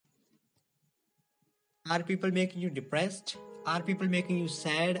Are people making you depressed? Are people making you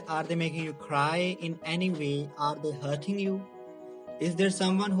sad? Are they making you cry in any way? Are they hurting you? Is there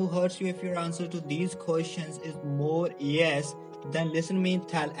someone who hurts you? If your answer to these questions is more yes, then listen to me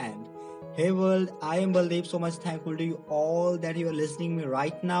till end. Hey world, I am Baldeep, so much thankful to you all that you are listening to me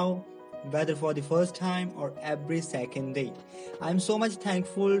right now, whether for the first time or every second day. I'm so much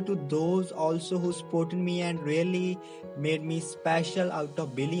thankful to those also who supported me and really made me special out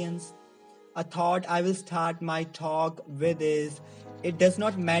of billions. A thought I will start my talk with is it does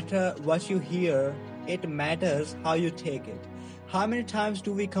not matter what you hear, it matters how you take it. How many times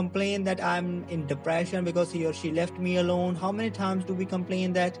do we complain that I'm in depression because he or she left me alone? How many times do we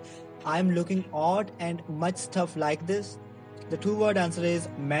complain that I'm looking odd and much stuff like this? The two-word answer is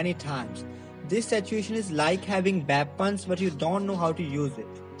many times. This situation is like having weapons but you don't know how to use it.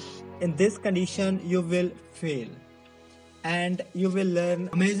 In this condition, you will fail and you will learn.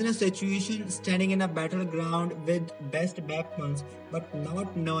 Imagine a situation standing in a battleground with best weapons but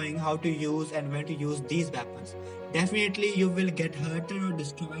not knowing how to use and when to use these weapons. Definitely you will get hurt or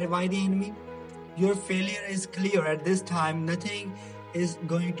destroyed by the enemy. Your failure is clear at this time. Nothing is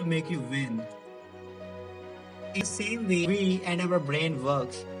going to make you win. In the same way we and our brain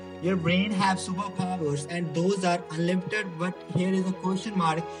works. Your brain have superpowers and those are unlimited, but here is a question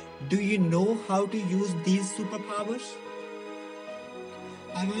mark. Do you know how to use these superpowers?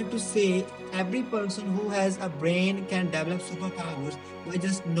 I want to say every person who has a brain can develop superpowers by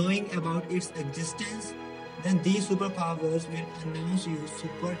just knowing about its existence. Then these superpowers will announce you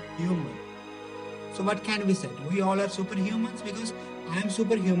superhuman. So what can be said? We all are superhumans because I am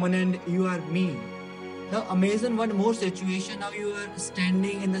superhuman and you are me. Now imagine one more situation. Now you are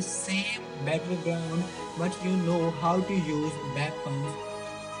standing in the same battleground but you know how to use weapons.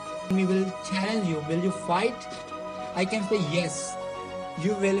 We will challenge you. Will you fight? I can say yes.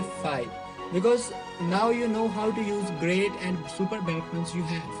 You will fight because now you know how to use great and super weapons you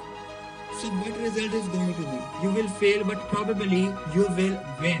have. So what result is going to be? You will fail but probably you will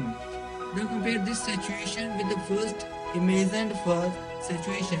win. Now compare this situation with the first imagined first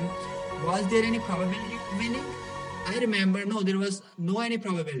situation. Was there any probability of winning? I remember no, there was no any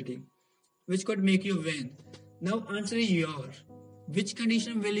probability which could make you win. Now answer is yours. Which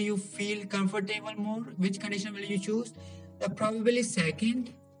condition will you feel comfortable more? Which condition will you choose? The probably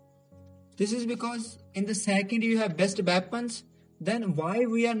second. This is because in the second you have best weapons. Then why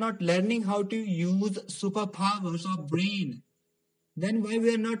we are not learning how to use superpowers of brain? Then why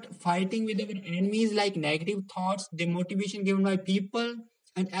we are not fighting with our enemies like negative thoughts, demotivation given by people,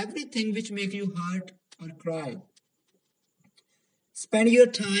 and everything which make you hurt or cry? Spend your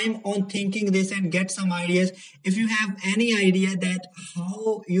time on thinking this and get some ideas. If you have any idea that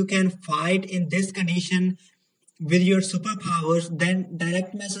how you can fight in this condition with your superpowers, then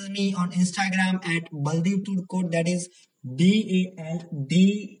direct message me on Instagram at Baldeep Turkot, that is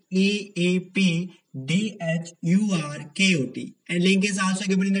DALDEAPDHURKOT, and link is also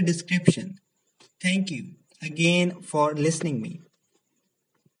given in the description. Thank you again for listening me.